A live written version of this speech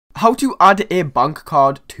how to add a bank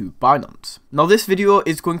card to Binance. Now this video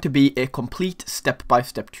is going to be a complete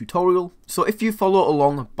step-by-step tutorial, so if you follow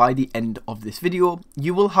along by the end of this video,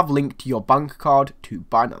 you will have linked your bank card to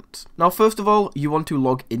Binance. Now first of all, you want to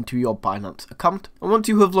log into your Binance account, and once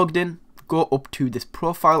you have logged in, go up to this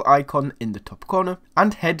profile icon in the top corner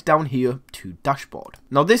and head down here to dashboard.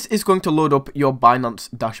 Now this is going to load up your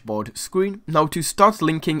Binance dashboard screen. Now to start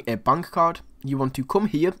linking a bank card, you want to come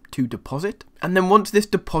here to deposit, and then once this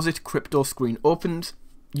deposit crypto screen opens,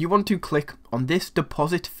 you want to click on this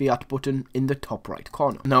deposit fiat button in the top right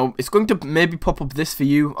corner. Now it's going to maybe pop up this for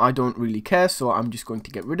you, I don't really care, so I'm just going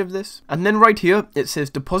to get rid of this. And then right here it says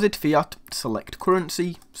deposit fiat, select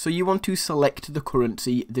currency, so you want to select the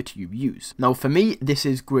currency that you use. Now for me this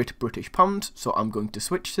is Great British Pounds, so I'm going to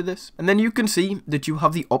switch to this. And then you can see that you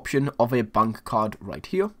have the option of a bank card right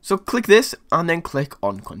here. So click this and then click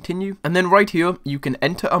on continue, and then right here you can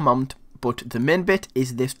enter amount, but the main bit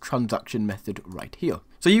is this transaction method right here.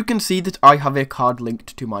 So you can see that I have a card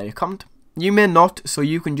linked to my account. You may not, so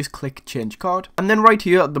you can just click change card. And then right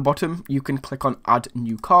here at the bottom, you can click on add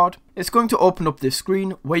new card. It's going to open up this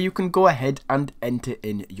screen where you can go ahead and enter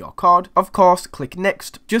in your card. Of course, click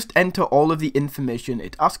next. Just enter all of the information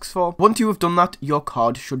it asks for. Once you have done that, your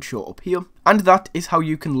card should show up here. And that is how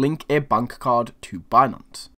you can link a bank card to Binance.